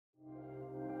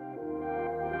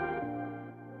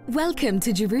Welcome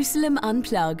to Jerusalem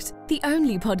Unplugged, the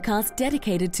only podcast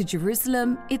dedicated to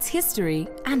Jerusalem, its history,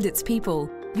 and its people.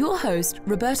 Your host,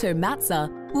 Roberto Mazza,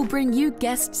 will bring you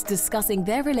guests discussing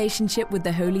their relationship with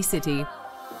the Holy City.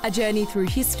 A journey through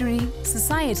history,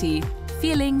 society,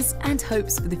 feelings, and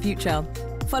hopes for the future.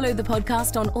 Follow the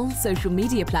podcast on all social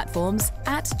media platforms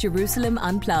at Jerusalem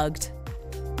Unplugged.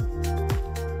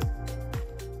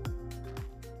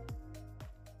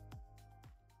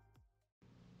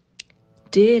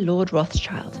 Dear Lord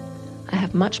Rothschild, I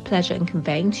have much pleasure in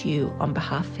conveying to you, on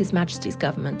behalf of His Majesty's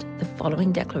government, the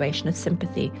following declaration of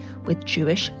sympathy with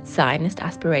Jewish Zionist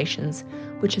aspirations,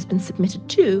 which has been submitted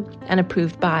to and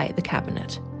approved by the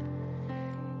Cabinet.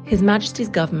 His Majesty's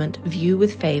government view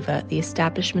with favour the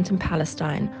establishment in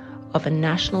Palestine of a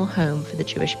national home for the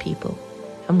Jewish people,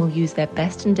 and will use their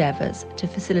best endeavours to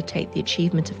facilitate the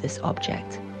achievement of this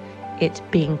object, it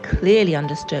being clearly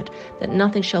understood that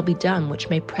nothing shall be done which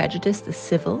may prejudice the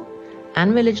civil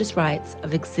and religious rights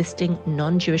of existing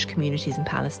non-Jewish communities in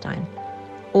Palestine,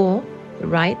 or the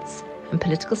rights and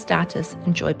political status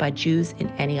enjoyed by Jews in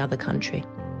any other country.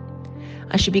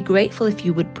 I should be grateful if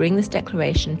you would bring this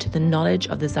declaration to the knowledge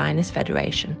of the Zionist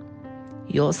Federation.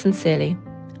 Yours sincerely,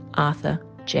 Arthur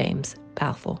James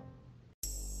Balfour.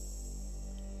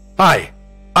 Hi,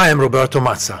 I am Roberto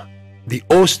Mazza, the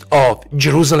host of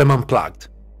Jerusalem Unplugged.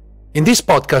 In this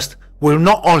podcast, we'll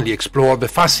not only explore the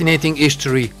fascinating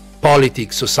history,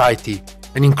 politics, society,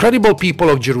 and incredible people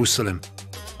of Jerusalem,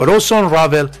 but also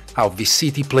unravel how this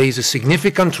city plays a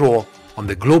significant role on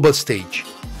the global stage.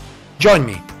 Join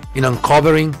me in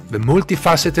uncovering the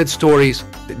multifaceted stories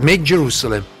that make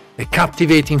Jerusalem a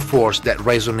captivating force that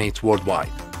resonates worldwide.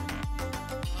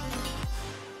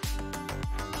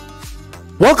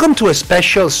 Welcome to a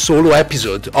special solo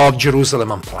episode of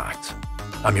Jerusalem Unplugged.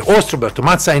 I'm your host, Roberto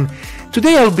Mazza, and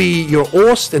today I'll be your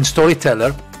host and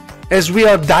storyteller as we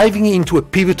are diving into a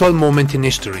pivotal moment in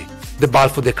history, the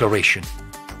Balfour Declaration.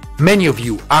 Many of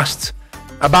you asked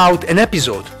about an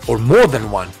episode, or more than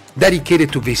one,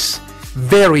 dedicated to this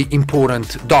very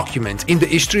important document in the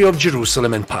history of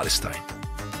Jerusalem and Palestine.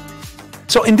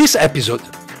 So in this episode,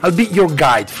 I'll be your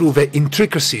guide through the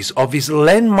intricacies of this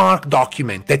landmark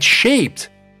document that shaped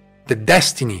the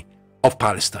destiny of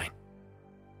Palestine.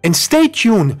 And stay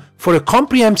tuned for a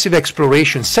comprehensive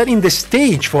exploration setting the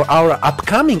stage for our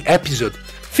upcoming episode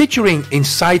featuring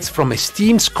insights from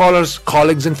esteemed scholars,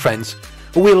 colleagues, and friends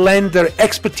who will lend their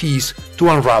expertise to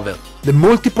unravel the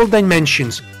multiple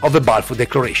dimensions of the Balfour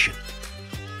Declaration.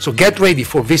 So get ready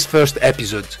for this first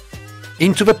episode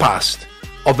into the past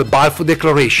of the Balfour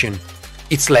Declaration,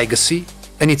 its legacy,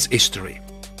 and its history.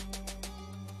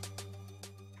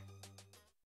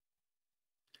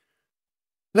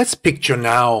 Let's picture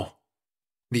now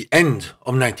the end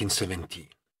of 1917.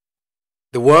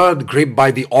 The world gripped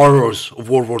by the horrors of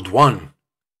World War I,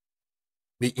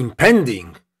 the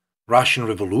impending Russian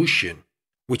Revolution,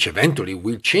 which eventually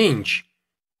will change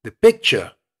the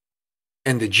picture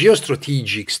and the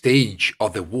geostrategic stage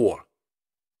of the war.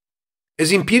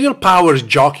 As imperial powers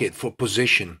jockeyed for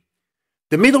position,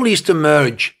 the Middle East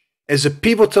emerged as a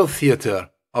pivotal theater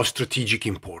of strategic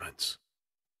importance.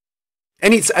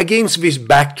 And it's against this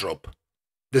backdrop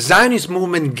the Zionist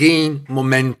movement gained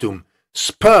momentum,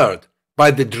 spurred by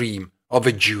the dream of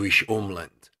a Jewish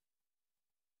homeland.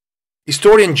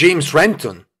 Historian James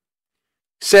Renton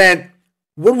said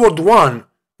World War I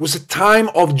was a time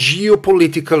of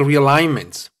geopolitical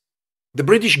realignments. The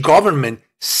British government,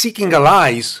 seeking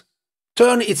allies,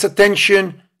 turned its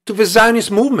attention to the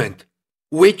Zionist movement,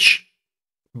 which,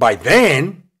 by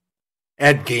then,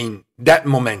 had gained that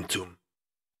momentum.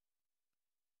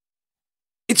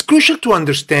 It's crucial to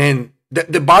understand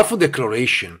that the Balfour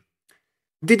Declaration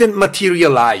didn't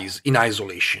materialize in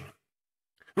isolation.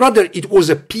 Rather, it was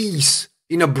a piece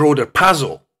in a broader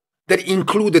puzzle that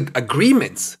included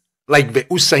agreements like the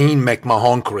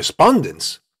Hussein-McMahon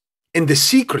Correspondence and the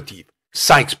secretive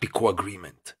Sykes-Picot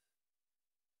Agreement.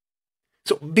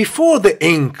 So, before the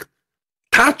ink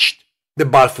touched the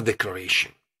Balfour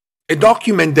Declaration, a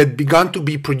document that began to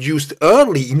be produced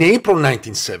early in April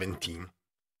 1917,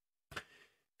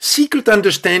 secret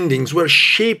understandings were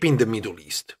shaping the Middle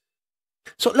East.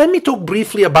 So let me talk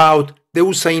briefly about the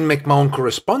Hussein-McMahon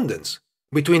Correspondence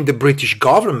between the British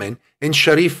government and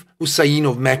Sharif Hussein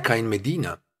of Mecca and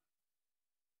Medina.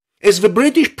 As the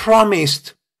British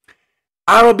promised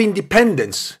Arab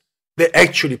independence, they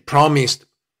actually promised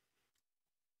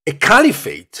a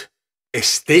caliphate, a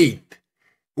state,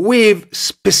 with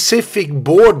specific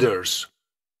borders,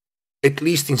 at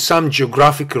least in some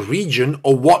geographical region,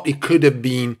 of what it could have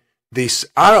been this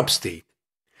Arab state,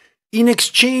 in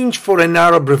exchange for an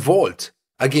Arab revolt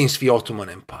against the Ottoman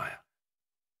Empire.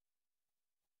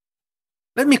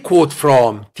 Let me quote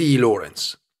from T.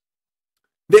 Lawrence.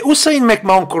 The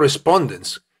Hussein-McMahon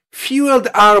correspondence fueled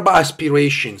Arab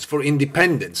aspirations for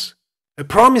independence, a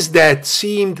promise that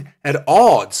seemed at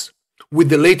odds with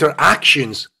the later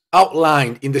actions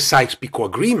outlined in the Sykes-Picot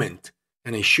Agreement,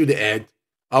 and I should add,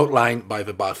 outlined by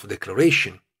the Balfour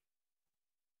Declaration.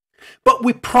 But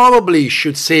we probably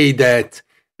should say that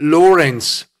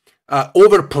Lawrence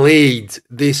overplayed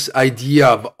this idea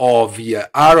of the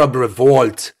Arab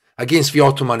revolt against the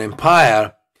Ottoman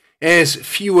Empire as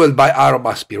fueled by Arab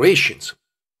aspirations.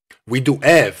 We do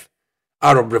have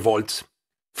Arab revolts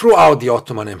throughout the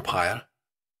Ottoman Empire,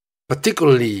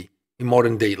 particularly in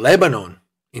modern-day Lebanon,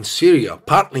 in Syria,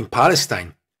 partly in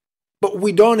Palestine, but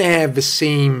we don't have the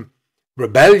same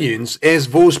rebellions as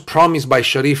those promised by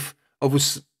Sharif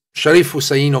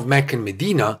Hussein of Mecca and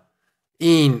Medina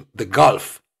in the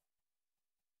Gulf.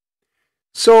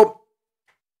 So,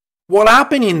 what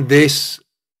happened in this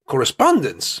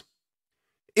correspondence?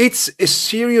 It's a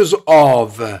series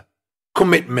of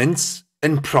commitments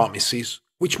and promises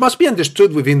which must be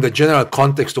understood within the general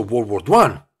context of World War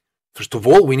I. First of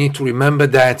all, we need to remember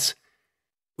that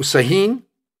Hussein,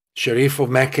 Sharif of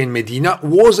Mecca and Medina,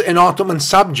 was an Ottoman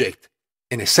subject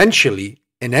and essentially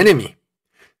an enemy.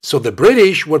 So the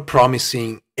British were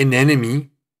promising an enemy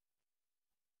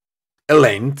a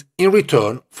land in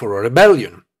return for a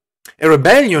rebellion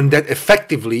that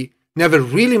effectively never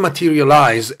really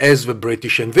materialized as the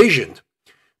British envisioned,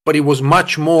 but it was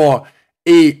much more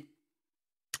a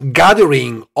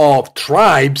gathering of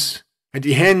tribes at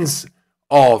the hands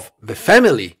of the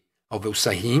family of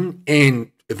Hussein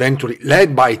and eventually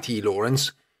led by T.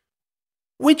 Lawrence,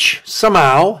 which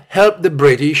somehow helped the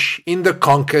British in the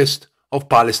conquest of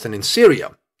Palestine and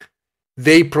Syria.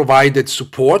 They provided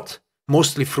support,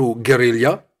 mostly through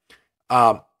guerrilla,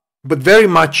 but very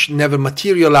much never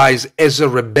materialized as a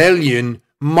rebellion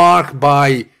marked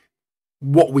by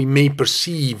what we may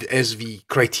perceive as the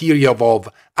criteria of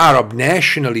Arab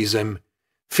nationalism.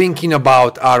 Thinking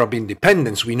about Arab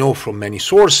independence, we know from many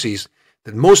sources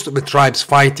that most of the tribes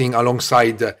fighting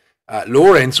alongside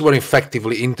Lawrence were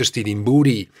effectively interested in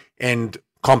booty and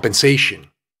compensation.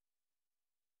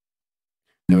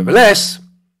 Nevertheless,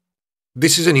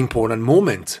 this is an important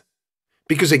moment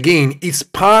because, again, it's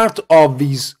part of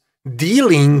these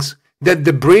dealings that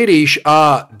the British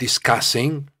are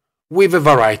discussing with a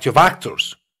variety of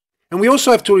actors. And we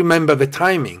also have to remember the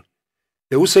timing.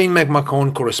 The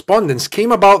Hussein-McMahon correspondence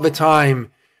came about the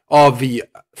time of the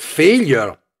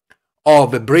failure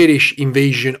of the British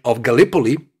invasion of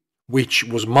Gallipoli, which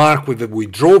was marked with the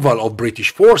withdrawal of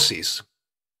British forces,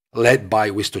 led by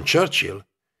Winston Churchill,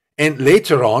 and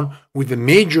later on with a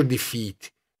major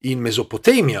defeat in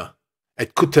Mesopotamia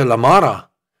at Kut el Amara,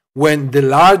 when the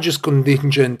largest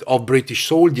contingent of British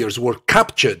soldiers were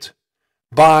captured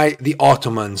by the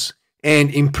Ottomans and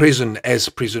imprisoned as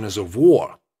prisoners of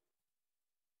war.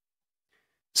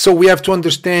 So we have to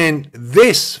understand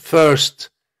this first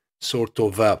sort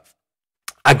of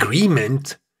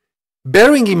agreement,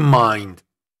 bearing in mind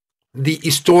the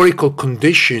historical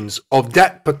conditions of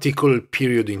that particular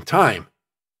period in time,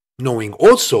 knowing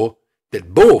also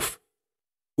that both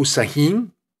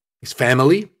Hussein, his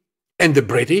family, and the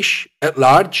British at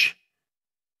large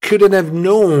couldn't have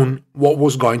known what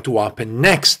was going to happen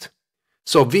next.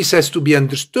 So this has to be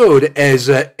understood as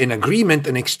an agreement,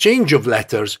 an exchange of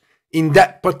letters in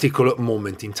that particular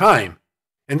moment in time.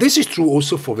 And this is true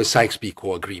also for the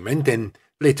Sykes-Picot Agreement and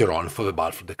later on for the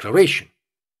Balfour Declaration.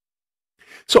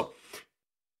 So,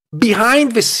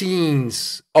 behind the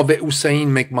scenes of the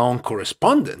Hussein-McMahon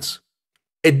correspondence,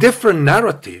 a different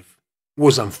narrative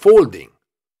was unfolding.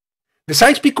 The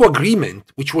Sykes-Picot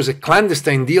Agreement, which was a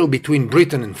clandestine deal between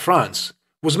Britain and France,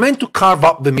 was meant to carve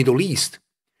up the Middle East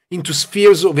into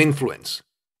spheres of influence,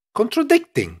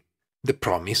 contradicting the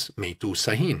promise made to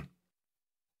Hussein.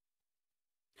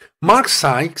 Mark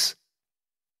Sykes,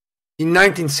 in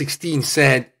 1916,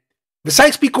 said, "The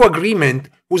Sykes-Picot Agreement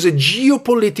was a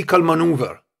geopolitical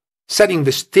maneuver, setting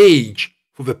the stage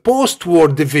for the post-war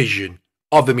division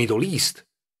of the Middle East,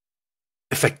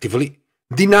 effectively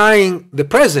denying the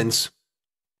presence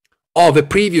of a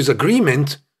previous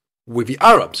agreement with the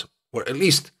Arabs, or at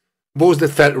least those that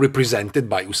felt represented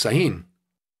by Hussein."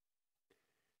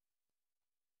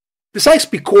 The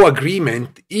Sykes-Picot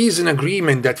Agreement is an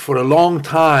agreement that for a long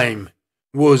time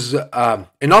was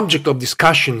an object of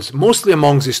discussions, mostly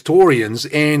amongst historians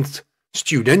and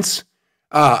students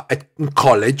in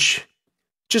college,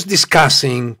 just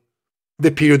discussing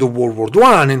the period of World War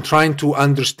I and trying to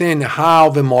understand how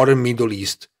the modern Middle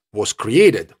East was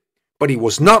created. But it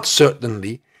was not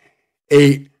certainly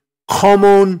a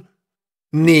common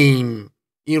name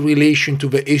in relation to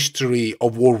the history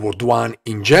of World War I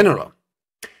in general.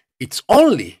 It's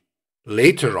only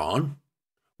later on,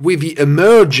 with the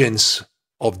emergence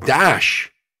of Daesh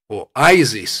or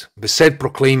ISIS, the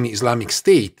self-proclaimed Islamic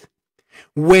State,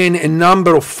 when a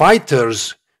number of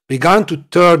fighters began to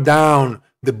tear down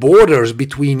the borders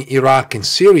between Iraq and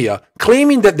Syria,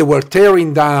 claiming that they were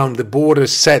tearing down the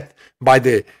borders set by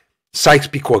the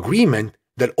Sykes-Picot Agreement,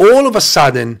 that all of a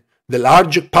sudden the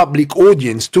larger public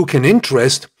audience took an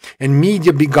interest and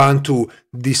media began to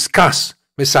discuss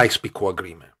the Sykes-Picot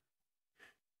Agreement.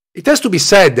 It has to be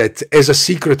said that as a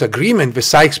secret agreement, the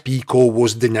Sykes-Picot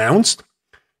was denounced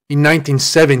in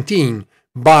 1917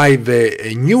 by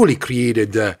the newly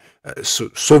created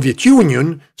Soviet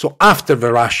Union, so after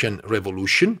the Russian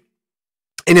Revolution,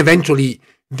 and eventually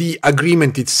the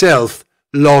agreement itself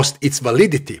lost its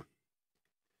validity.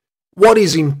 What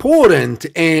is important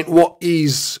and what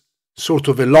is sort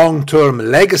of a long-term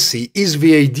legacy is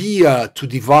the idea to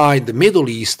divide the Middle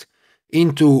East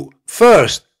into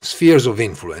first spheres of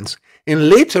influence, and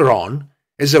later on,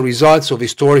 as a result of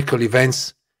historical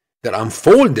events that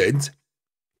unfolded,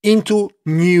 into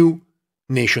new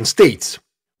nation states,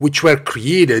 which were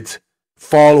created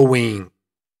following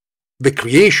the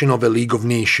creation of the League of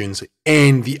Nations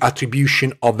and the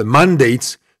attribution of the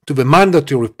mandates to the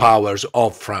mandatory powers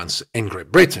of France and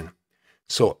Great Britain.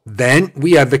 So then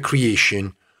we have the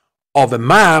creation of a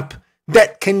map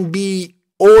that can be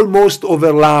almost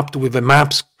overlapped with the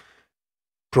maps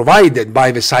provided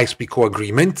by the Sykes-Picot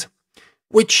Agreement,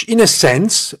 which in a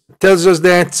sense tells us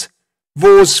that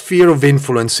those sphere of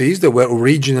influences that were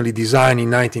originally designed in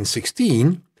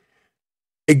 1916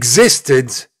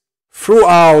 existed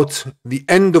throughout the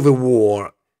end of the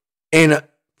war and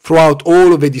throughout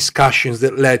all of the discussions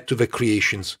that led to the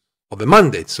creations of the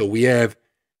mandate. So we have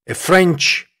a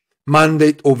French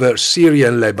mandate over Syria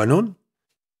and Lebanon,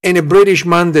 and a British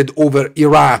mandate over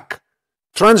Iraq,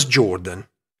 Transjordan,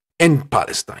 and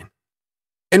Palestine.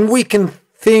 And we can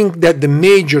think that the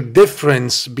major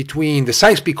difference between the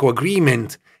Sykes-Picot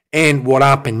Agreement and what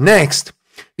happened next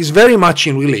is very much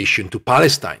in relation to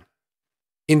Palestine.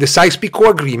 In the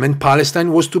Sykes-Picot Agreement,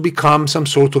 Palestine was to become some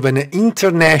sort of an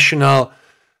international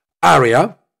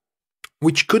area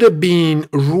which could have been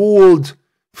ruled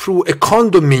through a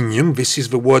condominium, this is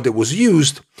the word that was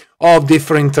used, of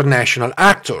different international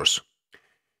actors,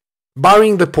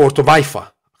 barring the port of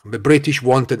Haifa. The British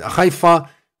wanted Haifa,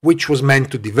 which was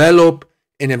meant to develop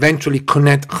and eventually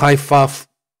connect Haifa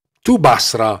to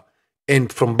Basra,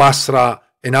 and from Basra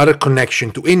another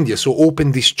connection to India. So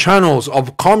open these channels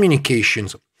of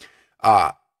communications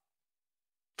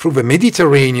through the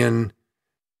Mediterranean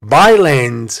by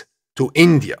land to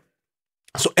India.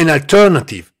 So an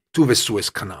alternative to the Suez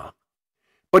Canal.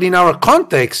 But in our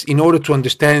context, in order to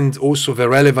understand also the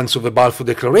relevance of the Balfour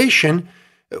Declaration,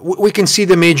 we can see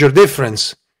the major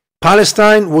difference.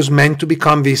 Palestine was meant to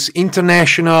become this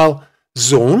international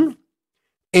zone,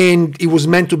 and it was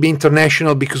meant to be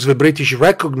international because the British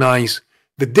recognized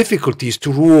the difficulties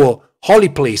to rule holy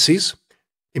places,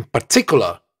 in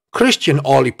particular Christian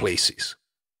holy places.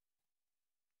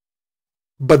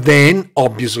 But then,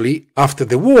 obviously, after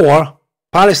the war,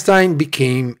 Palestine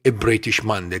became a British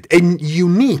mandate, and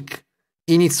unique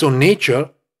in its own nature,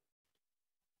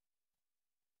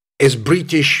 as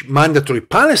British mandatory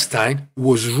Palestine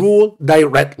was ruled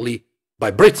directly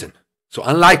by Britain. So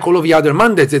unlike all of the other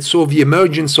mandates that saw the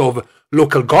emergence of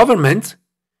local government,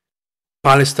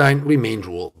 Palestine remained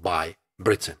ruled by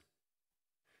Britain.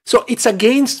 So it's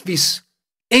against this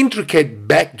intricate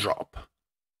backdrop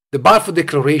the Balfour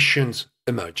Declaration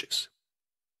emerges.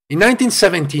 In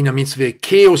 1917, amidst the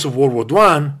chaos of World War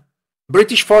I,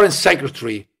 British Foreign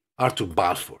Secretary Arthur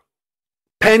Balfour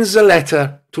pens a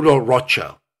letter to Lord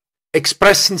Rothschild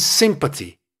expressing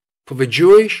sympathy for the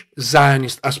Jewish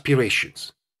Zionist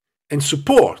aspirations and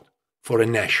support for a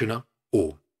national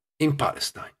home in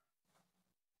Palestine.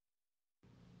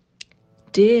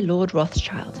 Dear Lord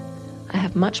Rothschild, I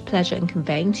have much pleasure in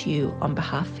conveying to you, on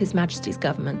behalf of His Majesty's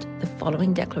government, the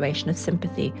following declaration of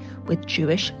sympathy with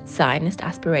Jewish Zionist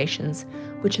aspirations,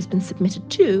 which has been submitted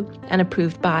to and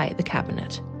approved by the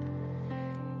Cabinet.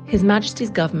 His Majesty's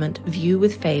government view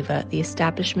with favour the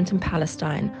establishment in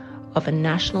Palestine of a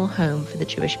national home for the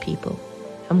Jewish people,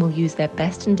 and will use their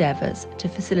best endeavours to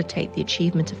facilitate the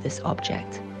achievement of this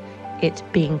object, it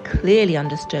being clearly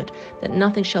understood that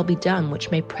nothing shall be done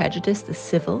which may prejudice the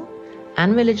civil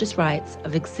and religious rights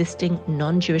of existing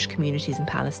non-Jewish communities in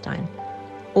Palestine,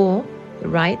 or the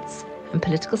rights and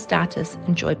political status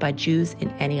enjoyed by Jews in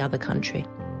any other country.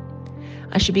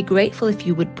 I should be grateful if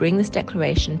you would bring this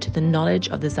declaration to the knowledge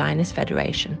of the Zionist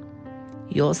Federation.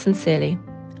 Yours sincerely,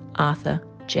 Arthur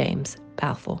James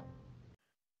Balfour.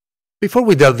 Before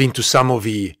we delve into some of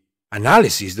the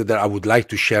analyses that I would like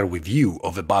to share with you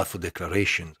of the Balfour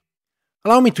Declaration,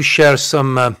 allow me to share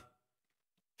some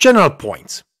general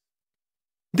points.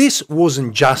 This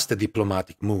wasn't just a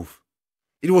diplomatic move.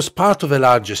 It was part of a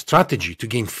larger strategy to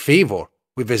gain favor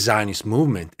with the Zionist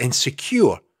movement and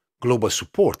secure global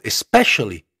support,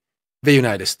 especially the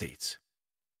United States.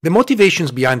 The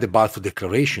motivations behind the Balfour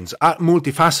Declarations are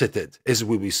multifaceted, as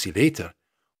we will see later.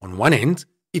 On one end,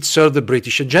 it served the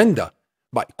British agenda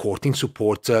by courting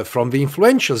support from the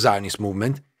influential Zionist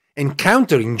movement and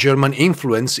countering German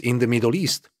influence in the Middle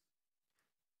East.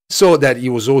 So that it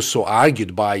was also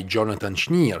argued by Jonathan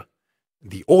Schneer,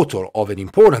 the author of an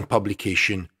important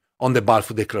publication on the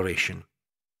Balfour Declaration.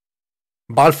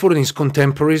 Balfour and his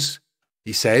contemporaries,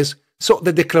 he says, saw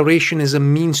the declaration as a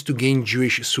means to gain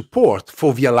Jewish support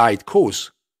for the Allied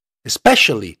cause,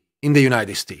 especially in the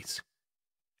United States,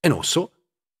 and also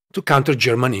to counter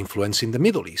German influence in the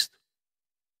Middle East.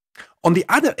 On the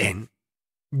other hand,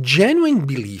 genuine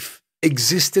belief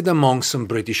existed among some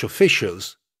British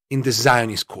officials in the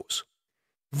Zionist cause,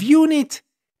 viewing it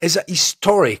as a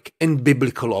historic and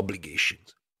biblical obligation.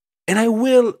 And I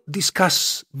will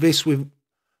discuss this with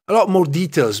a lot more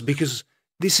details because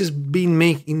this has been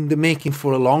in the making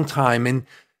for a long time, and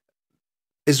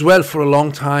as well for a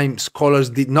long time scholars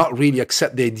did not really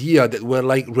accept the idea that were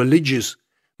like religious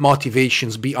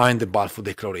motivations behind the Balfour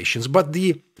Declarations. But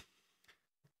the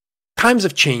times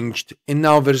have changed, and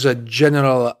now there's a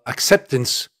general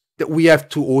acceptance that we have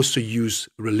to also use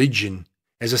religion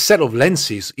as a set of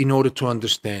lenses in order to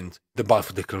understand the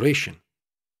Balfour Declaration.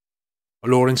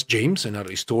 Lawrence James,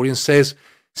 another historian, says,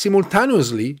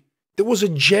 simultaneously, there was a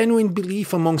genuine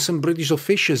belief among some British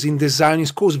officials in the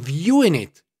Zionist cause, viewing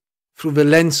it through the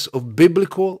lens of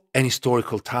biblical and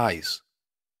historical ties.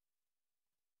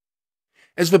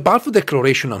 As the Balfour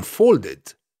Declaration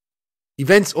unfolded,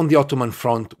 events on the Ottoman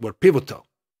front were pivotal.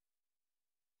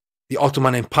 The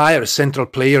Ottoman Empire, a central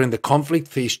player in the conflict,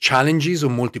 faced challenges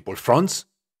on multiple fronts,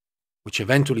 which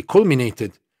eventually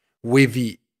culminated with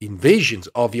the invasions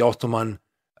of the Ottoman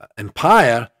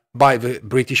Empire by the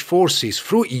British forces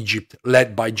through Egypt,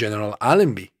 led by General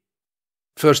Allenby,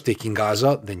 first taking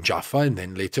Gaza, then Jaffa, and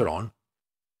then later on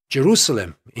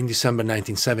Jerusalem in December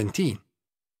 1917.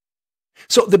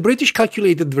 So the British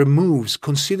calculated their moves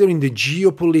considering the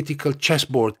geopolitical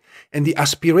chessboard and the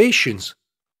aspirations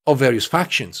of various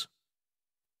factions.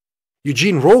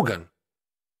 Eugene Rogan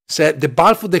said the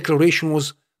Balfour Declaration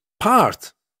was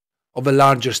part of a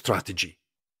larger strategy,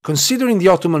 considering the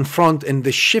Ottoman front and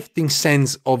the shifting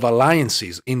sense of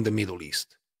alliances in the Middle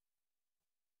East.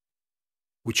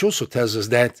 Which also tells us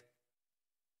that,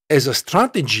 as a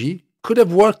strategy, could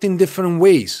have worked in different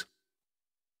ways.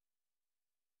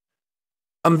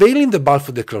 Unveiling the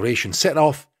Balfour Declaration set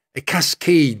off a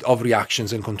cascade of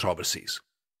reactions and controversies.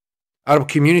 Arab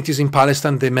communities in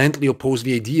Palestine vehemently opposed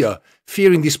the idea,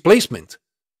 fearing displacement.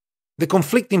 The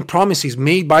conflicting promises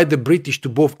made by the British to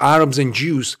both Arabs and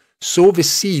Jews sow the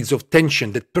seeds of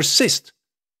tension that persist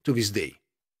to this day.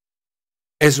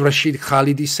 As Rashid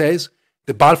Khalidi says,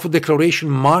 the Balfour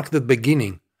Declaration marked the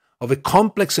beginning of a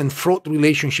complex and fraught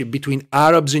relationship between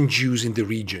Arabs and Jews in the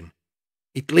region.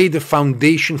 It laid the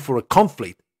foundation for a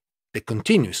conflict that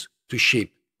continues to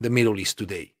shape the Middle East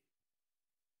today.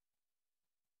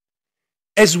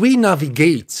 As we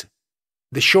navigate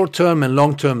the short-term and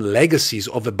long-term legacies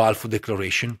of the Balfour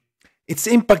Declaration, its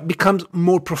impact becomes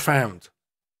more profound.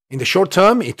 In the short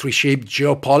term, it reshaped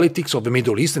geopolitics of the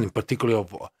Middle East, and in particular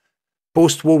of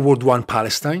post-World War I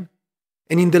Palestine.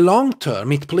 And in the long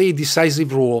term, it played a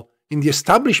decisive role in the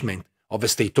establishment of the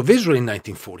State of Israel in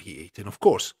 1948, and of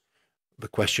course, the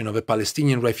question of the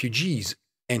Palestinian refugees,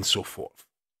 and so forth.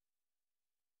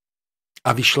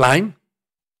 Avi Shlaim,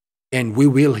 and we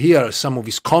will hear some of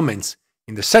his comments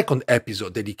in the second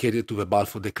episode dedicated to the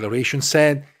Balfour Declaration,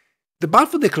 said, the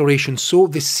Balfour Declaration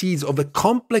sowed the seeds of a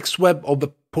complex web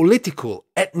of political,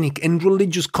 ethnic, and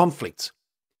religious conflicts.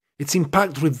 Its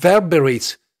impact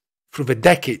reverberates through the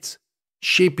decades,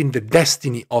 shaping the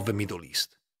destiny of the Middle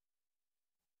East.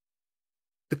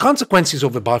 The consequences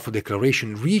of the Balfour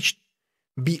Declaration reached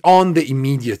beyond the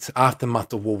immediate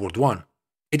aftermath of World War I.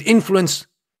 It influenced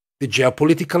the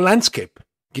geopolitical landscape,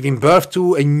 giving birth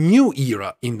to a new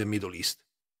era in the Middle East.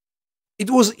 It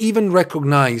was even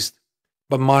recognized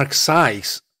by Mark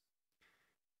Sykes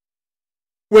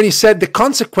when he said the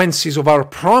consequences of our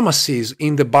promises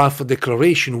in the Balfour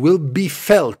Declaration will be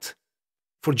felt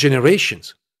for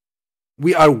generations.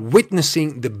 We are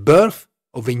witnessing the birth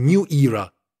of a new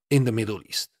era in the Middle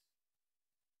East.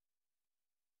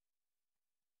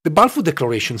 The Balfour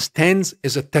Declaration stands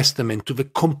as a testament to the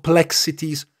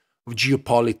complexities of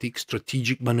geopolitics,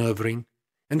 strategic maneuvering,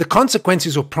 and the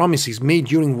consequences of promises made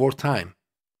during wartime.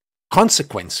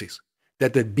 Consequences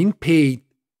that had been paid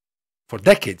for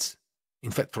decades,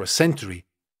 in fact for a century,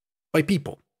 by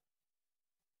people.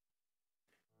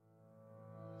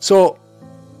 So,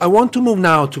 I want to move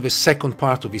now to the second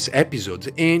part of this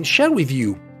episode and share with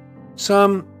you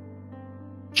some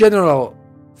general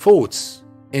thoughts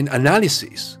and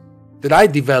analysis that I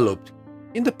developed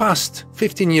in the past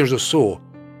 15 years or so,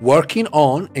 working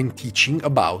on and teaching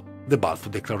about the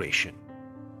Balfour Declaration.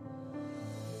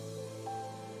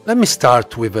 Let me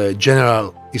start with a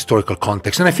general historical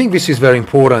context, and I think this is very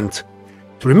important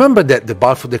to remember that the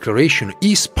Balfour Declaration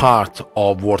is part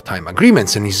of wartime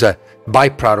agreements and is a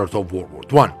byproduct of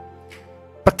World War I,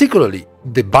 particularly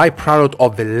the byproduct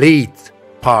of the late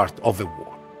part of the war.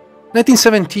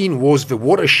 1917 was the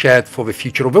watershed for the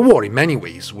future of the war in many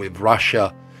ways, with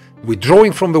Russia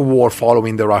withdrawing from the war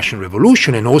following the Russian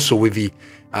Revolution and also with the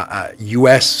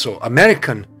US, so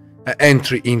American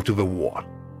entry into the war.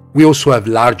 We also have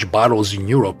large battles in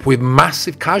Europe with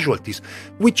massive casualties,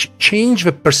 which change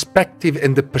the perspective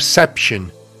and the perception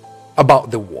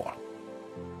about the war.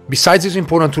 Besides, it's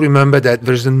important to remember that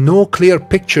there's no clear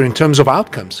picture in terms of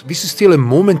outcomes. This is still a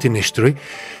moment in history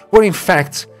where, in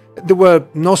fact, there were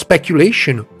no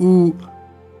speculation who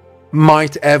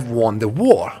might have won the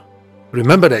war.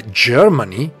 Remember that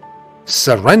Germany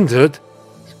surrendered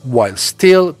while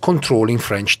still controlling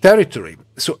French territory.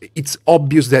 So it's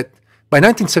obvious that by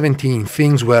 1917,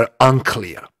 things were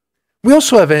unclear. We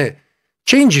also have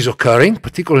changes occurring,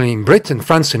 particularly in Britain,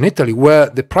 France, and Italy, where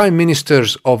the prime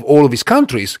ministers of all of these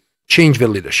countries changed their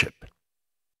leadership.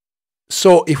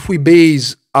 So if we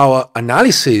base our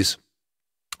analysis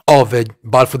of the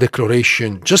Balfour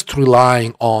Declaration just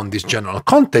relying on this general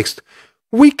context,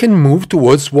 we can move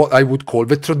towards what I would call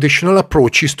the traditional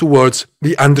approaches towards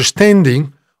the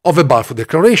understanding of the Balfour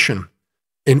Declaration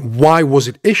and why was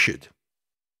it issued.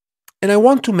 And I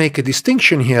want to make a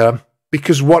distinction here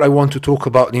because what I want to talk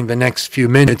about in the next few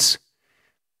minutes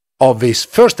of this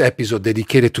first episode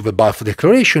dedicated to the Balfour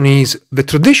Declaration is the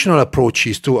traditional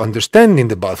approaches to understanding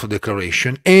the Balfour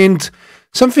Declaration and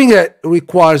something that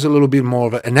requires a little bit more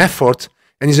of an effort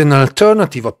and is an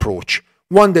alternative approach,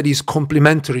 one that is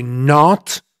complementary,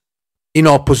 not in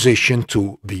opposition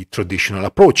to the traditional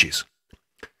approaches.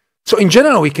 So in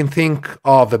general, we can think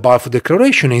of the Balfour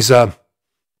Declaration as a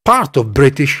part of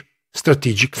British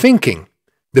strategic thinking.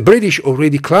 The British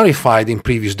already clarified in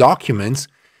previous documents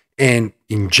and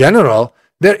in general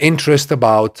their interest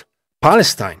about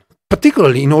Palestine,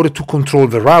 particularly in order to control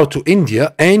the route to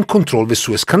India and control the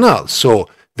Suez Canal. So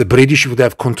the British would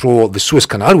have control of the Suez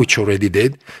Canal, which already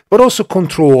did, but also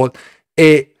control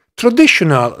a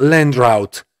traditional land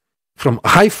route from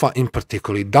Haifa in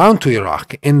particular down to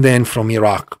Iraq, and then from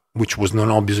Iraq, which was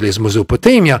known obviously as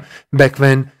Mesopotamia back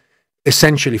then,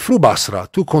 essentially through Basra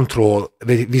to control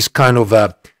this kind of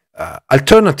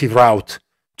alternative route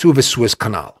to the Suez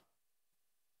Canal.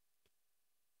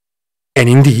 And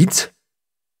indeed,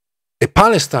 a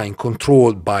Palestine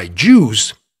controlled by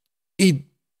Jews, it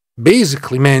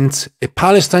basically meant a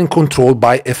Palestine controlled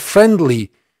by a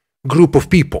friendly group of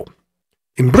people.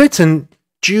 In Britain,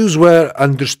 Jews were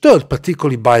understood,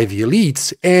 particularly by the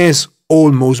elites, as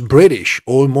almost British,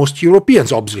 almost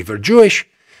Europeans. Obviously, they're Jewish.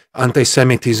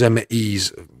 Anti-Semitism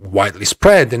is widely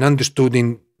spread and understood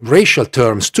in racial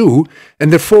terms too,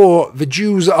 and therefore the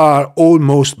Jews are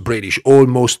almost British,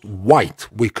 almost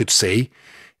white, we could say,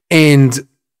 and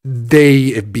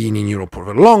they have been in Europe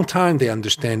for a long time. They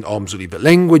understand obviously the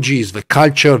languages, the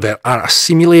culture, they are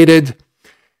assimilated,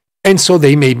 and so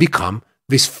they may become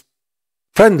this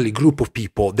friendly group of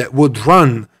people that would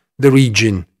run the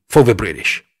region for the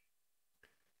British.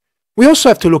 We also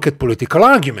have to look at political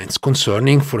arguments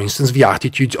concerning, for instance, the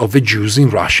attitude of the Jews in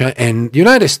Russia and the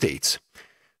United States.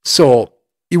 So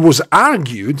it was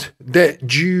argued that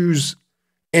Jews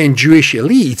and Jewish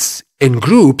elites and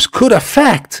groups could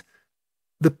affect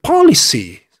the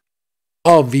policy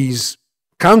of these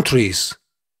countries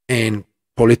and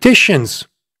politicians.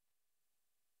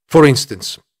 For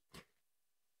instance,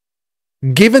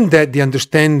 given that the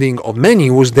understanding of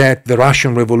many was that the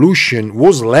Russian Revolution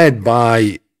was led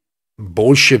by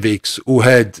Bolsheviks who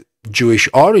had Jewish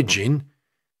origin,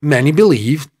 many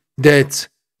believed that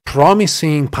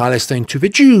promising Palestine to the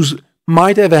Jews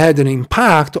might have had an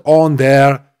impact on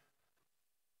their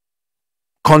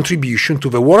contribution to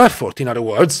the war effort. In other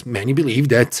words, many believed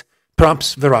that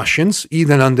perhaps the Russians,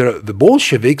 even under the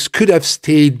Bolsheviks, could have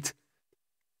stayed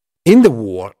in the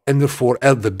war and therefore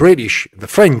helped the British, the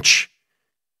French,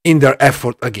 in their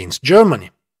effort against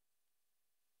Germany.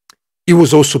 It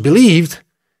was also believed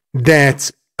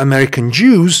that American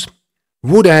Jews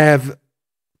would have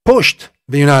pushed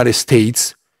the United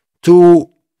States to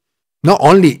not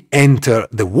only enter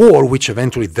the war, which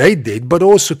eventually they did, but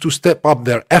also to step up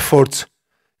their efforts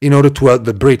in order to help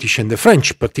the British and the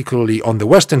French, particularly on the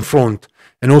Western Front,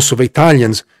 and also the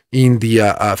Italians in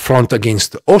the front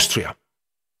against Austria.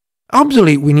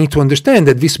 Obviously, we need to understand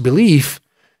that this belief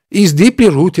is deeply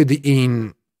rooted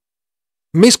in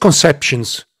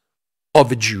misconceptions of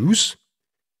the Jews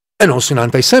and also in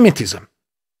anti-Semitism.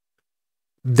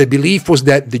 The belief was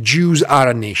that the Jews are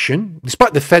a nation,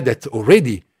 despite the fact that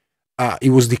already it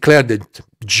was declared that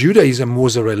Judaism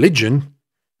was a religion.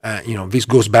 This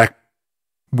goes back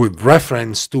with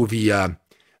reference to the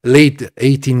late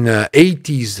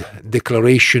 1880s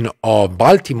Declaration of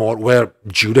Baltimore, where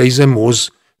Judaism was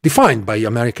defined by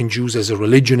American Jews as a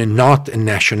religion and not a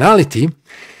nationality.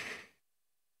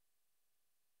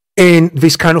 And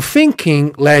this kind of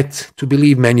thinking led to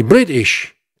believe many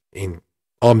British, in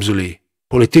obviously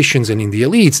politicians and in the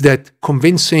elites, that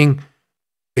convincing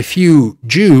a few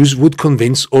Jews would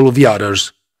convince all of the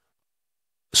others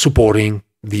supporting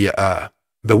the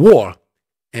war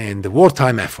and the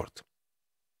wartime effort.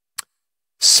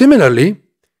 Similarly,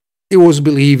 it was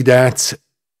believed that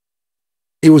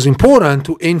it was important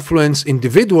to influence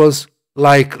individuals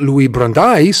like Louis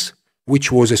Brandeis,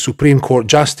 which was a Supreme Court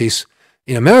justice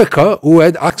in America, who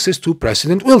had access to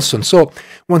President Wilson. So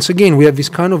once again, we have this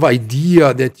kind of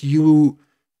idea that you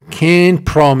can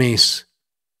promise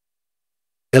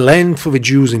a land for the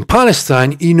Jews in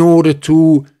Palestine in order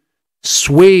to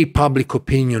sway public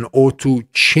opinion or to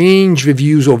change the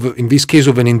views of, in this case,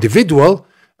 of an individual.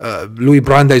 Louis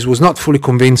Brandeis was not fully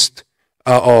convinced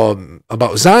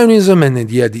about Zionism, and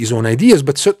he had his own ideas,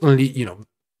 but certainly,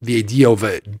 the idea of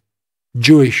a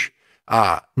Jewish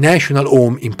national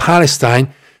home in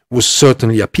Palestine was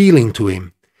certainly appealing to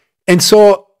him. And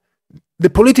so the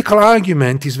political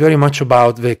argument is very much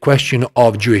about the question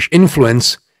of Jewish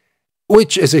influence,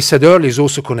 which, as I said earlier, is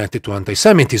also connected to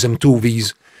anti-Semitism, to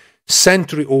these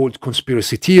century-old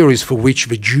conspiracy theories for which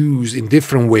the Jews in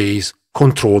different ways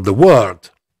control the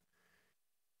world.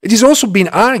 It has also been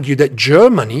argued that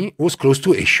Germany was close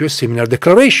to issue a similar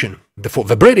declaration. Therefore,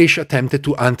 the British attempted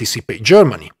to anticipate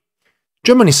Germany.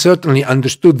 Germany certainly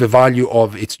understood the value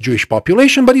of its Jewish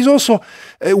population, but it's also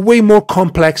a way more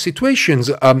complex situations.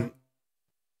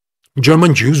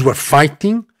 German Jews were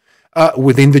fighting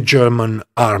within the German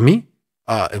army,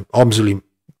 obviously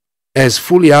as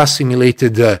fully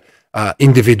assimilated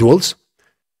individuals.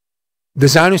 The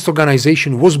Zionist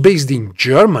organization was based in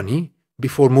Germany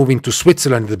before moving to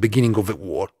Switzerland at the beginning of the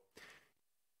war.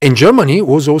 And Germany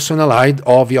was also an ally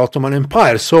of the Ottoman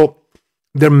Empire. So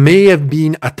there may have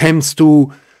been attempts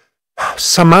to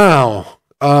somehow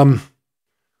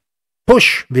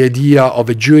push the idea of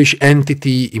a Jewish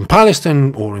entity in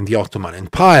Palestine or in the Ottoman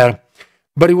Empire,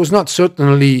 but it was not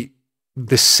certainly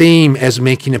the same as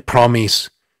making a promise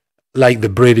like the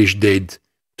British did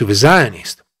to the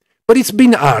Zionists. But it's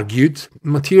been argued,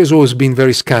 material has always been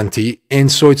very scanty, and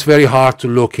so it's very hard to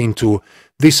look into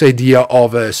this idea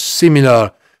of a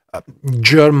similar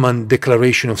German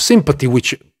declaration of sympathy,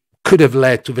 which could have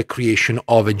led to the creation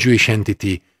of a Jewish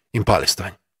entity in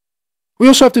Palestine. We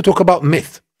also have to talk about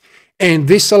myth, and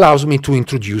this allows me to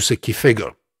introduce a key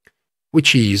figure,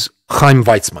 which is Chaim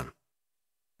Weizmann.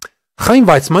 Chaim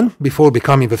Weizmann, before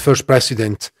becoming the first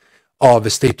president of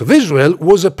the State of Israel,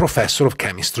 was a professor of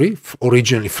chemistry,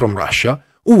 originally from Russia,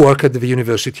 who worked at the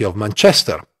University of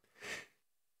Manchester.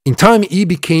 In time, he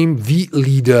became the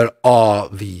leader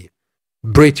of the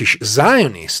British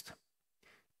Zionists,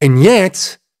 and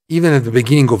yet, even at the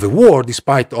beginning of the war,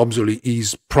 despite obviously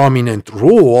his prominent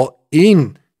role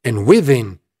in and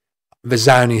within the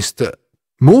Zionist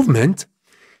movement,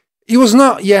 he was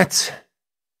not yet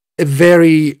a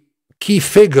very key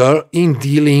figure in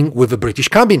dealing with the British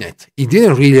cabinet. He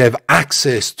didn't really have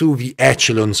access to the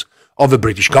echelons of the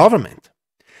British government.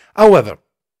 However,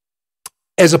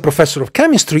 as a professor of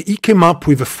chemistry, he came up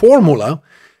with a formula,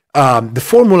 the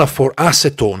formula for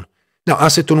acetone. Now,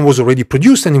 acetone was already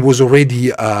produced and it was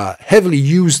already heavily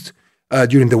used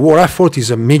during the war effort.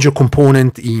 It's a major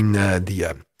component in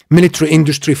the military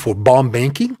industry for bomb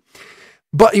making,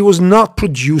 but it was not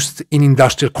produced in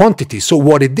industrial quantities. So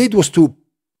what it did was to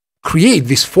create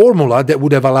this formula that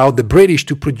would have allowed the British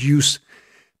to produce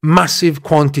massive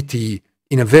quantity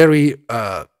in a very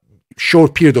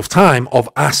short period of time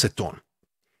of acetone.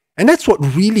 And that's what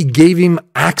really gave him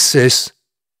access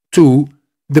to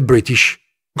the British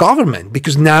government,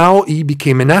 because now he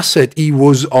became an asset. He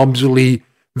was obviously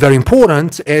very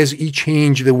important as he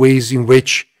changed the ways in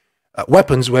which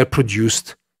weapons were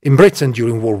produced in Britain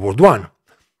during World War I.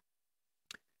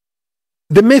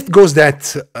 The myth goes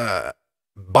that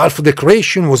Balfour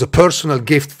Declaration was a personal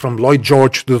gift from Lloyd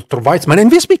George to Dr. Weizmann,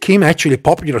 and this became actually a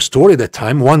popular story at that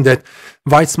time, one that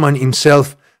Weizmann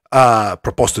himself,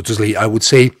 preposterously, I would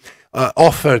say,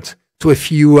 offered to a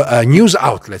few news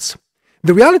outlets.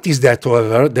 The reality is that,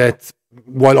 however, that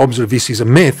while obviously this is a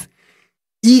myth,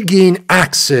 he gained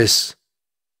access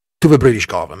to the British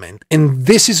government. And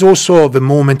this is also the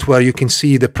moment where you can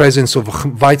see the presence of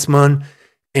Weizmann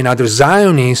and other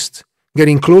Zionists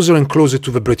getting closer and closer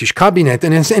to the British cabinet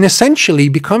and essentially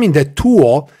becoming that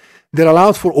tool that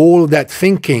allowed for all that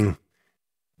thinking,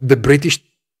 the British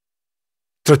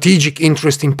strategic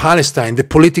interest in Palestine, the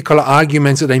political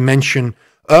arguments that I mentioned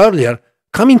earlier,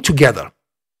 coming together.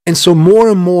 And so more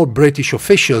and more British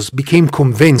officials became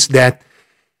convinced that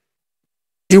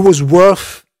it was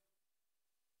worth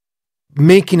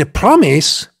making a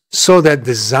promise so that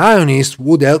the Zionists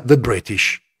would help the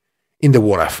British in the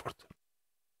war effort.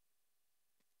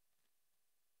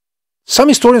 Some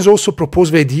historians also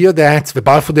propose the idea that the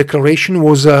Balfour Declaration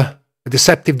was a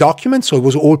deceptive document, so it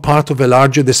was all part of a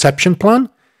larger deception plan.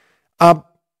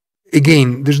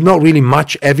 Again, there's not really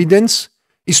much evidence.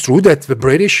 It's true that the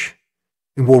British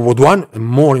in World War I and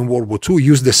more in World War II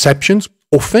used deceptions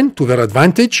often to their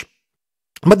advantage,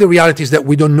 but the reality is that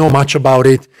we don't know much about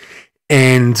it,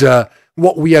 and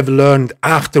what we have learned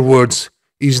afterwards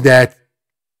is that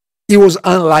it was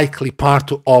unlikely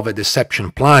part of a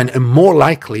deception plan, and more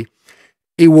likely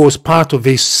it was part of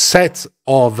a set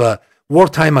of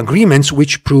wartime agreements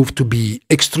which proved to be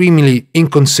extremely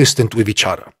inconsistent with each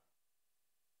other.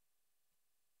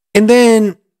 And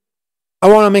then I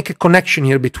want to make a connection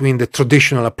here between the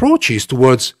traditional approaches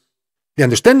towards the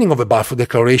understanding of the Balfour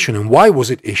Declaration and why was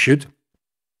it issued.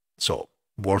 So,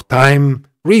 wartime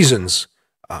reasons,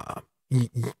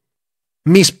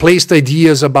 misplaced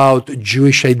ideas about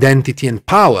Jewish identity and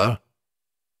power,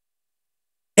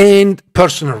 and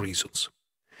personal reasons.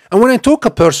 And when I talk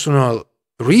of personal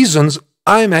reasons,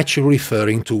 I'm actually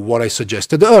referring to what I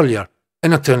suggested earlier,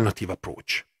 an alternative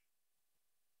approach.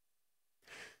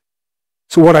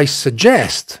 So what I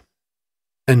suggest,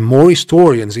 and more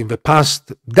historians in the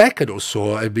past decade or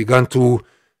so have begun to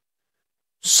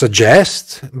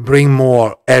suggest, bring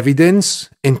more evidence,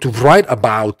 and to write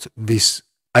about this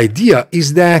idea,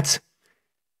 is that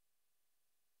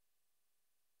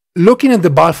looking at the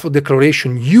Balfour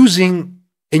Declaration using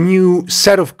a new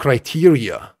set of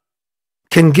criteria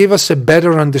can give us a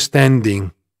better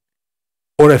understanding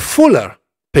or a fuller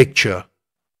picture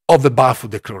of the Balfour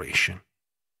Declaration.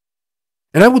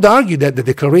 And I would argue that the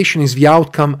Declaration is the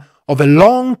outcome of a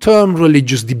long-term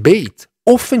religious debate,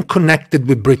 often connected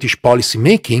with British policy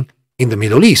making in the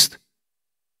Middle East.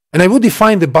 And I would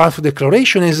define the Balfour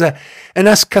Declaration as an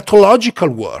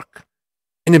eschatological work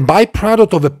and a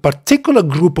byproduct of a particular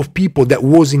group of people that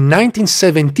was in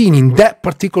 1917, in that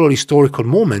particular historical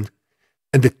moment,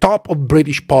 at the top of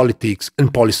British politics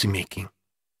and policy making.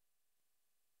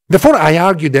 Therefore, I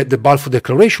argue that the Balfour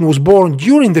Declaration was born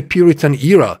during the Puritan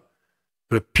era,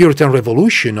 the Puritan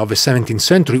Revolution of the 17th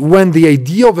century, when the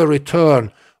idea of a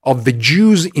return of the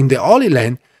Jews in the Holy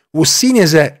Land was seen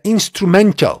as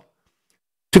instrumental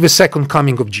to the second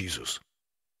coming of Jesus.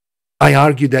 I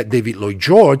argue that David Lloyd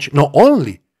George not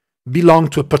only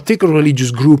belonged to a particular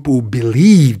religious group who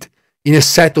believed in a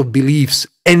set of beliefs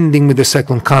ending with the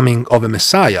second coming of a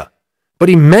Messiah, but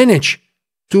he managed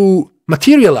to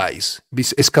materialize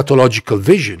this eschatological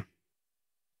vision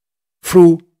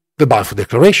through the Balfour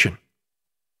Declaration.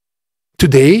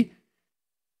 Today,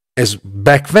 as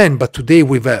back then, but today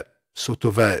with a sort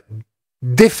of a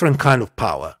different kind of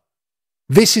power,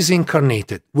 this is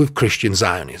incarnated with Christian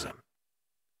Zionism.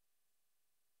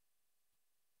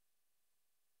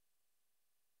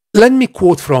 Let me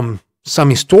quote from some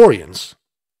historians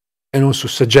and also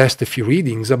suggest a few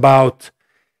readings about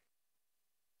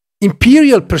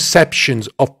imperial perceptions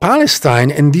of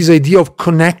Palestine and this idea of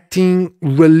connecting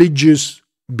religious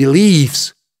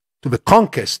beliefs to the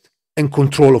conquest and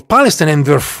control of Palestine, and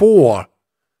therefore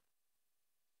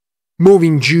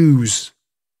moving Jews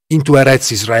into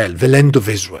Eretz Israel, the land of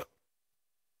Israel.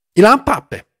 Ilan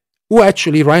Pappe, who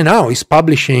actually right now is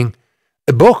publishing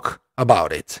a book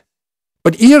about it.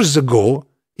 But years ago,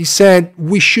 he said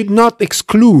we should not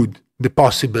exclude the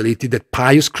possibility that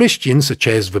pious Christians, such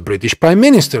as the British Prime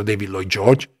Minister David Lloyd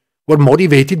George, were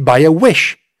motivated by a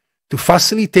wish to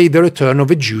facilitate the return of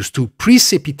the Jews to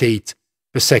precipitate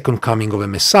the second coming of a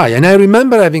Messiah. And I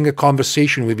remember having a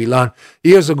conversation with Ilan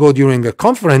years ago during a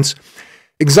conference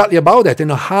exactly about that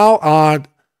and how hard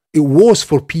it was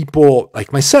for people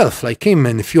like myself, like him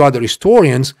and a few other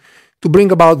historians, to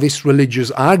bring about this religious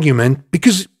argument,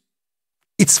 because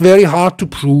it's very hard to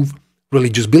prove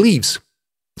religious beliefs.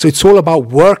 So it's all about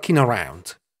working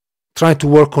around, trying to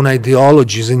work on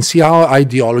ideologies and see how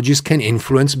ideologies can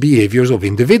influence behaviors of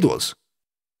individuals.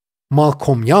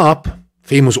 Malcolm Yap,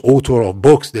 famous author of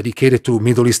books dedicated to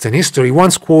Middle Eastern history,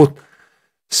 once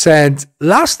said,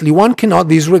 "Lastly, one cannot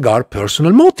disregard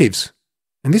personal motives."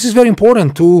 And this is very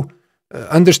important to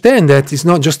understand that it's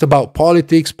not just about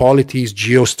politics,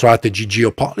 geostrategy,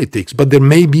 geopolitics, but there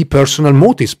may be personal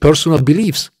motives, personal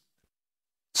beliefs.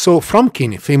 So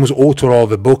Fromkin, a famous author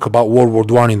of a book about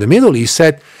World War I in the Middle East,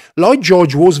 said, Lloyd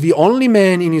George was the only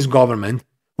man in his government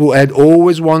who had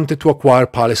always wanted to acquire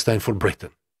Palestine for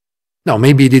Britain. Now,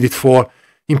 maybe he did it for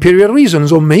imperial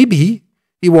reasons, or maybe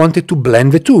he wanted to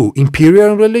blend the two,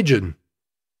 imperial and religion.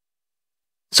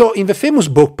 So in the famous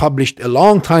book published a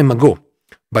long time ago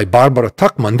by Barbara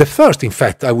Tuchman, the first, in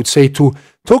fact, I would say, to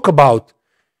talk about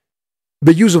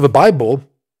the use of the Bible,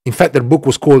 in fact, their book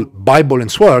was called Bible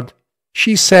and Sword,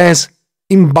 she says,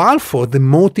 in Balfour, the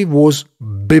motive was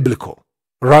biblical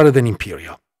rather than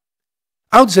imperial.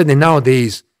 I would say that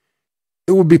nowadays,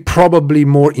 it would be probably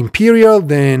more imperial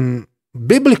than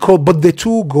biblical, but the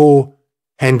two go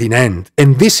hand in hand.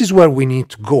 And this is where we need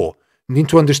to go. We need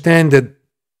to understand that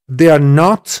they are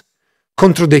not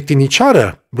contradicting each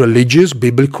other. Religious,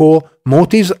 biblical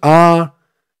motives are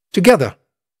together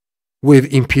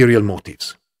with imperial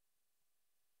motives.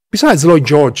 Besides, Lloyd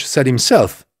George said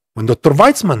himself, when Dr.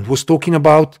 Weizmann was talking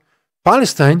about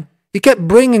Palestine, he kept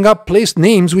bringing up place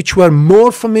names which were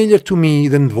more familiar to me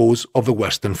than those of the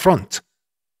Western Front.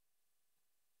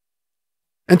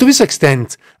 And to this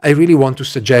extent, I really want to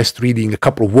suggest reading a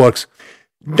couple of works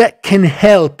that can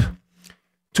help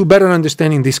to better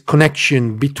understanding this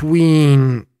connection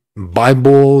between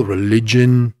Bible,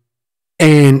 religion,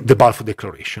 and the Balfour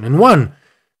Declaration. And one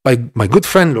by my good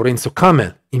friend Lorenzo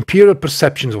Kamel, Imperial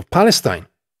Perceptions of Palestine.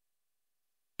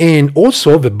 And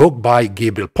also the book by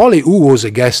Gabriel Polley, who was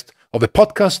a guest of a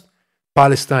podcast,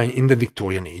 Palestine in the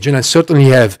Victorian Age. And I certainly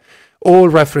have all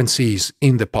references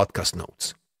in the podcast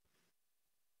notes.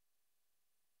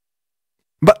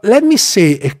 But let me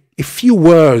say a few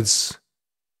words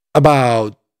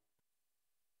about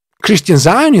Christian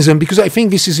Zionism, because I think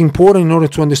this is important in order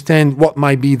to understand what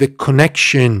might be the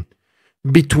connection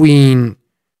between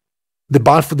the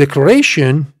Balfour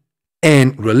Declaration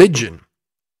and religion.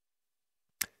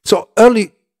 So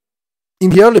in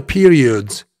the early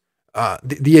periods,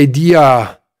 the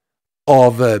idea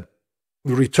of the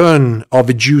return of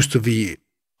the Jews to the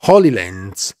Holy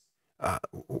Lands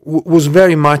was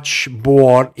very much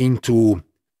born into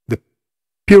the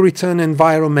Puritan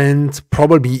environment,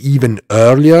 probably even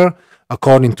earlier,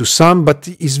 according to some, but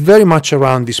is very much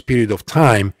around this period of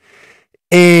time.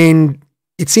 And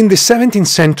it's in the 17th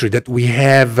century that we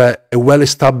have a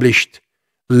well-established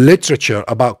literature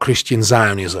about Christian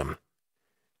Zionism.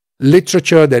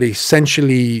 Literature that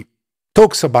essentially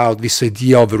talks about this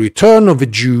idea of a return of the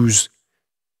Jews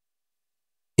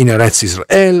in Eretz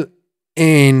Israel,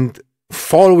 and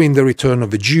following the return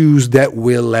of the Jews, that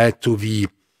will lead to the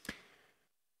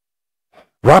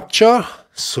rapture,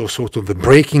 so sort of the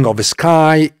breaking of the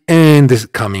sky, and the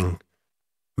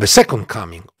second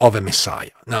coming of a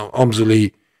Messiah. Now,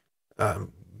 obviously,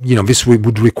 this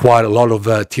would require a lot of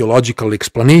theological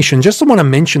explanation. Just want to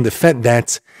mention the fact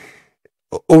that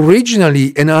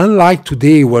originally, and unlike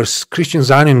today, where Christian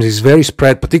Zionism is very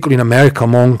spread, particularly in America,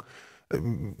 among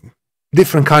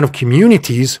different kind of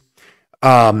communities,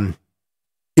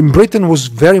 in Britain was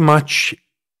very much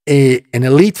an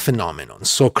elite phenomenon.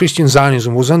 So Christian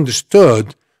Zionism was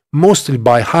understood mostly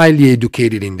by highly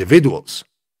educated individuals.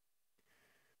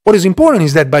 What is important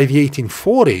is that by the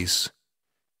 1840s,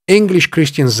 English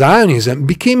Christian Zionism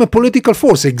became a political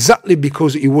force exactly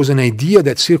because it was an idea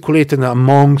that circulated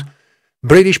among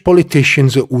British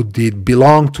politicians who did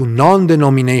belong to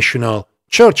non-denominational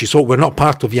churches, so were not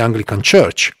part of the Anglican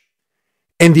Church.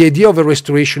 And the idea of a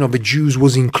restoration of the Jews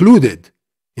was included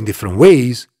in different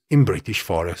ways in British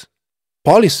foreign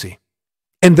policy.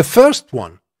 And the first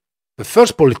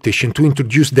politician to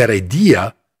introduce that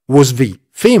idea was the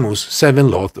famous Seven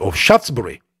Lords of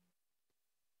Shaftesbury,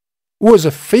 who was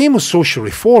a famous social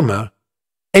reformer,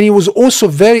 and he was also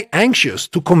very anxious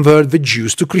to convert the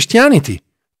Jews to Christianity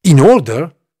in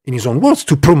order, in his own words,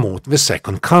 to promote the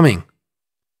second coming.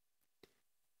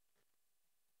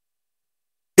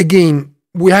 Again,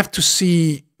 we have to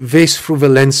see this through the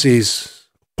lenses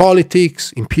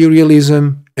politics,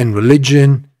 imperialism, and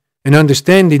religion, and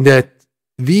understanding that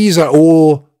these are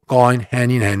all going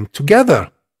hand in hand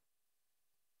together.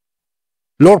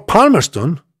 Lord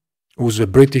Palmerston, who was a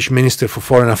British Minister for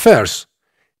Foreign Affairs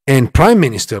and Prime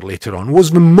Minister later on, was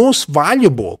the most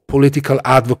valuable political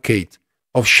advocate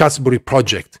of Shaftesbury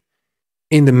Project.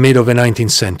 in the mid of the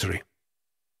 19th century.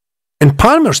 And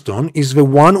Palmerston is the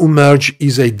one who merged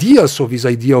his ideas of his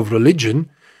idea of religion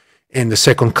and the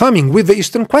Second Coming with the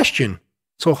Eastern question.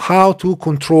 So how to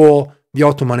control the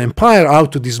Ottoman Empire, how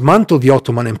to dismantle the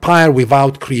Ottoman Empire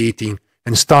without creating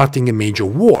and starting a major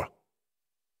war.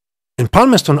 And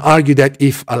Palmerston argued that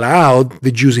if allowed,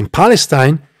 the Jews in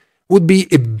Palestine would be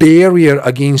a barrier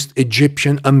against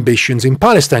Egyptian ambitions in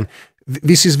Palestine.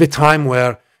 This is the time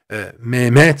where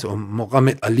Mehmet or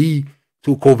Muhammad Ali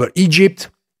took over Egypt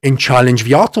and challenged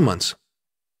the Ottomans.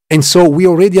 And so we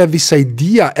already have this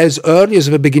idea as early as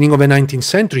the beginning of the 19th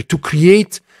century to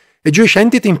create a Jewish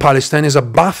entity in Palestine as a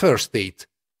buffer state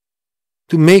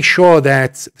to make sure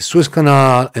that the Suez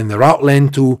Canal and the route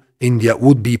land to India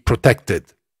would be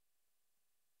protected.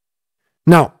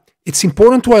 Now, it's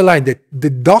important to highlight that the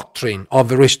doctrine of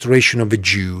the restoration of the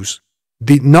Jews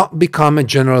did not become a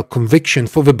general conviction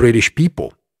for the British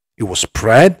people. It was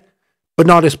spread, but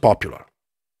not as popular.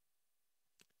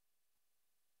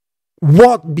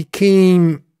 What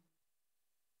became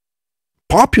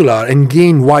popular and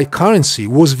gained wide currency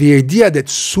was the idea that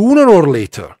sooner or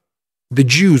later the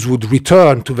Jews would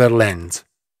return to their land.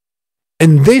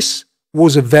 And this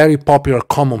was a very popular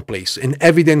commonplace, and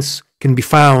evidence can be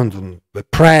found in the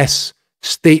press,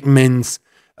 statements,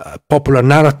 popular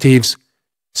narratives.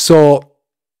 So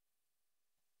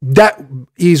that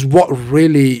is what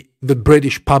really the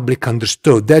British public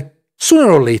understood, that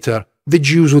sooner or later the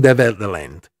Jews would have held the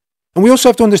land. And we also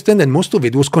have to understand that most of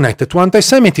it was connected to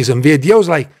anti-Semitism. The idea was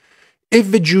like,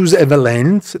 if the Jews have a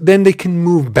land, then they can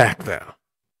move back there.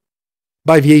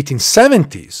 By the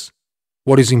 1870s,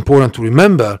 what is important to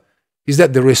remember is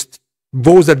that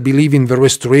those that believe in the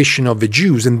restoration of the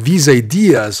Jews and these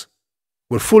ideas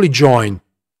were fully joined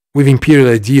with imperial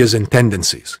ideas and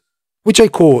tendencies, which I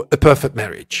call a perfect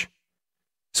marriage.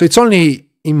 So it's only,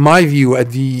 in my view,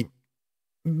 at the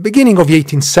beginning of the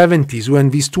 1870s when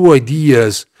these two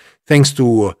ideas, thanks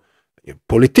to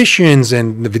politicians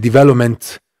and the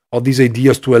development of these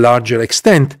ideas to a larger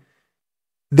extent,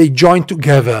 they joined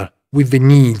together with the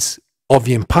needs of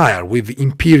the empire, with the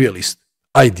imperialist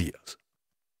ideas.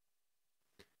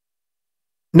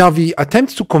 Now, the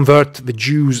attempts to convert the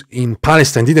Jews in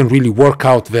Palestine didn't really work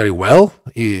out very well.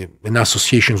 An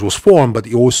association was formed, but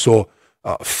it also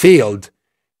failed.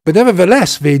 But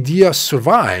nevertheless, the idea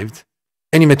survived,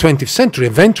 and in the 20th century,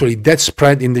 eventually that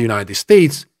spread in the United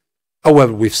States,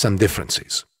 however, with some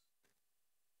differences.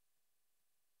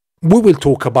 We will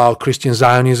talk about Christian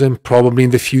Zionism probably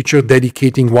in the future,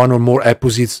 dedicating one or more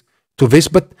episodes to this,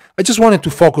 but I just wanted to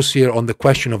focus here on the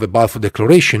question of the Balfour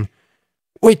Declaration,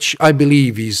 which I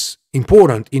believe is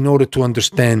important in order to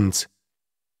understand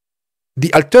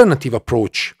the alternative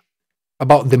approach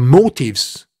about the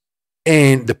motives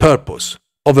and the purpose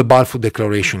of the Balfour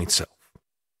Declaration itself.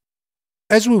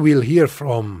 As we will hear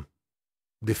from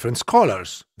different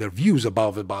scholars, their views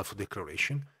about the Balfour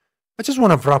Declaration, I just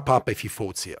want to wrap up a few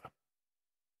thoughts here.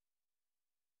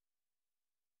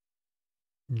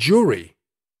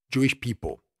 Jewish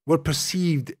people, were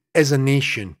perceived as a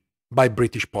nation by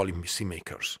British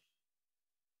policymakers.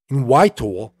 In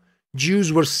Whitehall,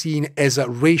 Jews were seen as a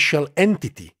racial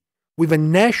entity with a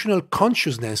national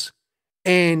consciousness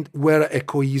and were a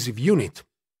cohesive unit.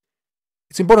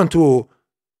 It's important to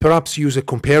perhaps use a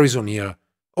comparison here.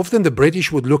 Often the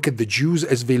British would look at the Jews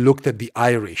as they looked at the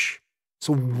Irish.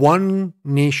 So one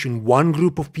nation, one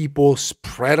group of people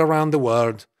spread around the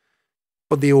world,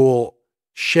 but they all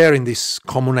share in this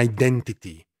common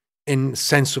identity and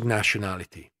sense of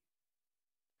nationality.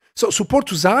 So support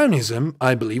to Zionism,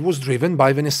 I believe, was driven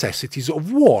by the necessities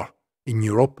of war in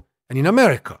Europe and in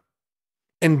America.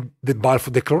 And the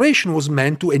Balfour Declaration was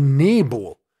meant to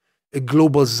enable a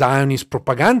global Zionist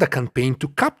propaganda campaign to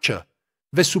capture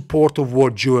the support of war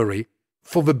Jewry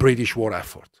for the British war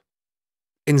effort.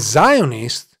 And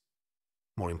Zionists,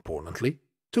 more importantly,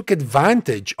 took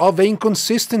advantage of the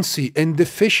inconsistency and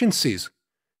deficiencies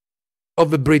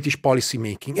of the British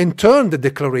policymaking and turned the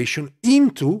declaration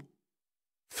into,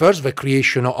 first, the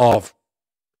creation of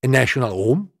a national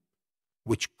home,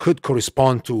 which could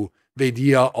correspond to the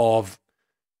idea of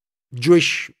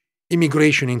Jewish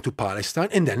immigration into Palestine,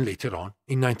 and then later on,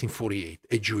 in 1948,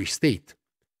 a Jewish state.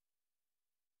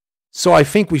 So I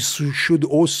think we should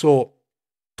also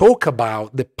talk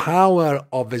about the power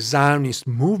of the Zionist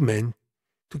movement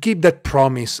to keep that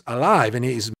promise alive.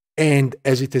 And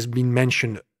as it has been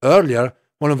mentioned earlier,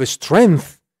 one of the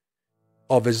strengths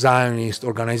of the Zionist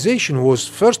organization was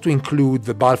first to include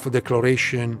the Balfour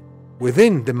Declaration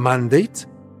within the mandate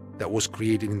that was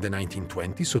created in the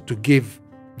 1920s, so to give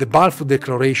the Balfour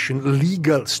Declaration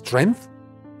legal strength,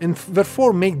 and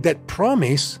therefore make that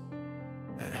promise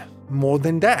more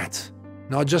than that.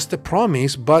 Not just a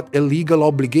promise, but a legal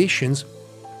obligations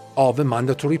of a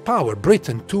mandatory power,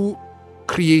 Britain, to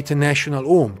create a national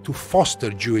home, to foster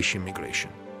Jewish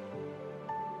immigration.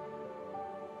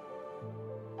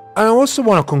 I also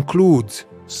want to conclude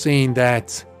saying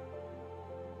that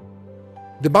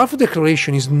the Balfour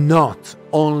Declaration is not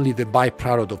only the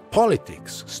byproduct of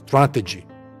politics, strategy,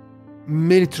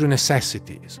 military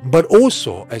necessities, but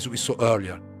also, as we saw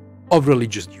earlier, of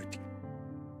religious duty.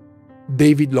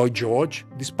 David Lloyd George,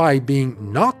 despite being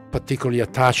not particularly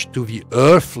attached to the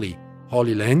earthly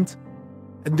Holy Land,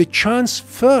 had the chance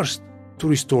first to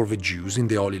restore the Jews in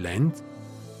the Holy Land,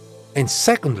 and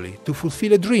secondly to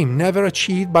fulfill a dream never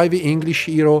achieved by the English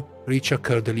hero Richard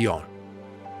Coeur de Lion,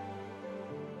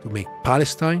 to make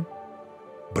Palestine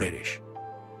British.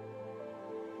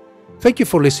 Thank you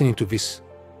for listening to this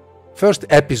first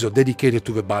episode dedicated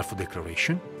to the Balfour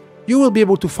Declaration. You will be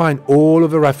able to find all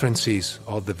of the references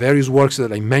of the various works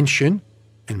that I mentioned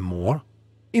and more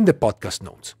in the podcast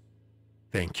notes.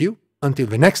 Thank you. Until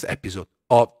the next episode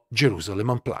of Jerusalem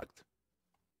Unplugged.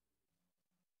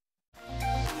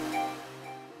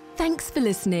 Thanks for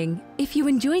listening. If you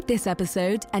enjoyed this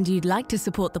episode and you'd like to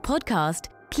support the podcast,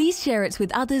 please share it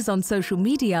with others on social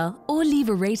media or leave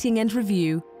a rating and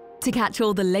review. To catch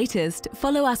all the latest,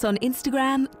 follow us on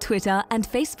Instagram, Twitter, and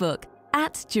Facebook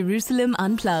 @Jerusalem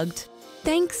Unplugged.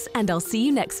 Thanks, and I'll see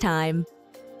you next time.